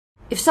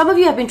If some of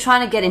you have been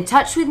trying to get in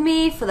touch with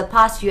me for the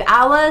past few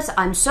hours,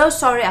 I'm so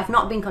sorry I've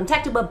not been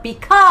contactable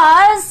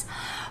because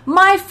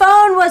my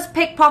phone was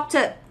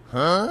pickpocketed.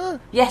 Huh?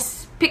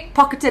 Yes,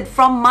 pickpocketed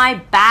from my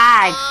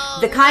bag.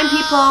 The kind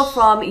people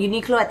from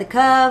Uniqlo at the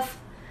Curve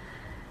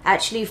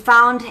actually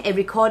found a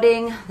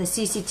recording, the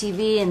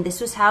CCTV, and this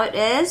was how it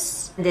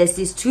is. There's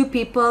these two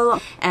people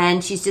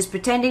and she's just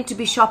pretending to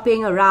be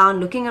shopping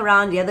around, looking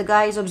around. The other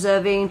guy is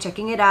observing,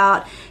 checking it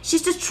out.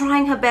 She's just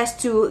trying her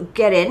best to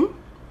get in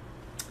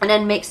and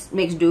then makes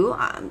do.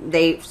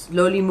 They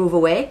slowly move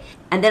away.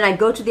 And then I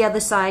go to the other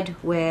side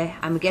where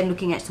I'm again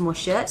looking at some more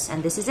shirts,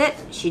 and this is it.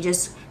 She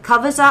just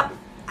covers up.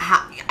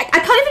 I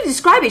can't even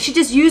describe it. She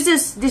just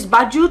uses this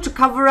baju to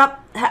cover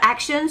up her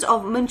actions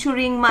of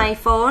menturing my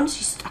phone.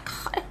 She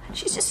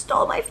just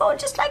stole my phone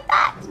just like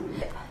that.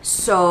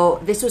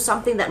 So this was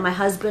something that my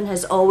husband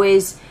has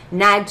always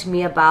nagged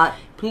me about.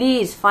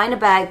 Please find a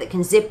bag that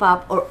can zip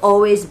up, or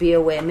always be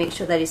aware. Make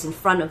sure that it's in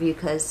front of you,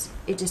 because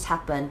it just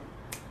happened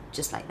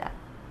just like that.